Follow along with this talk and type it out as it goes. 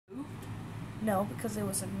No, because it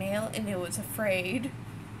was a male and it was afraid.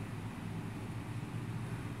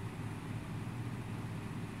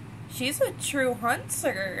 She's a true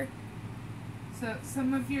hunter. So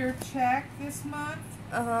some of your check this month?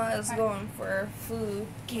 Is going for food,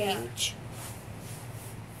 cage,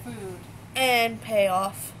 Food. and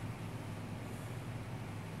payoff.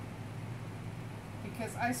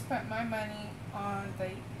 Because I spent my money on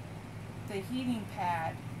the heating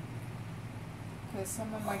pad. Because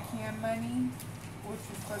some of my canned money, which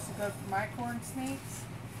was supposed to go for my corn snakes,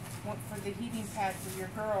 went for the heating pad for your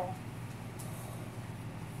girl.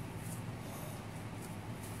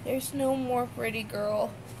 There's no more pretty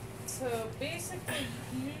girl. So basically,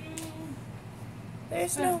 you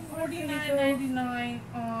There's no spent more pretty girl. $49.99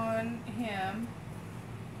 on him,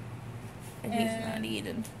 And he's not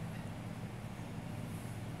eating.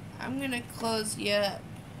 I'm gonna close you up.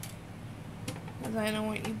 Because I don't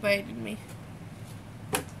want you biting me.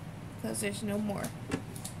 Because there's no more.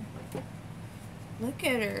 Look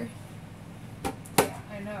at her. Yeah,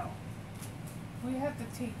 I know. We have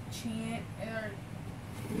to take him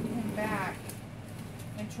back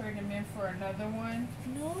and trade him in for another one.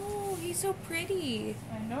 No, he's so pretty.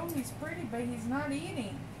 I know he's pretty, but he's not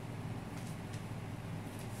eating.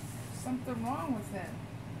 Something wrong with him.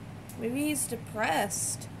 Maybe he's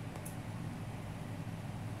depressed.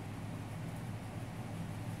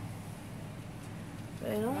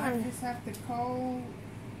 But I don't I want just have to call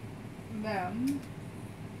them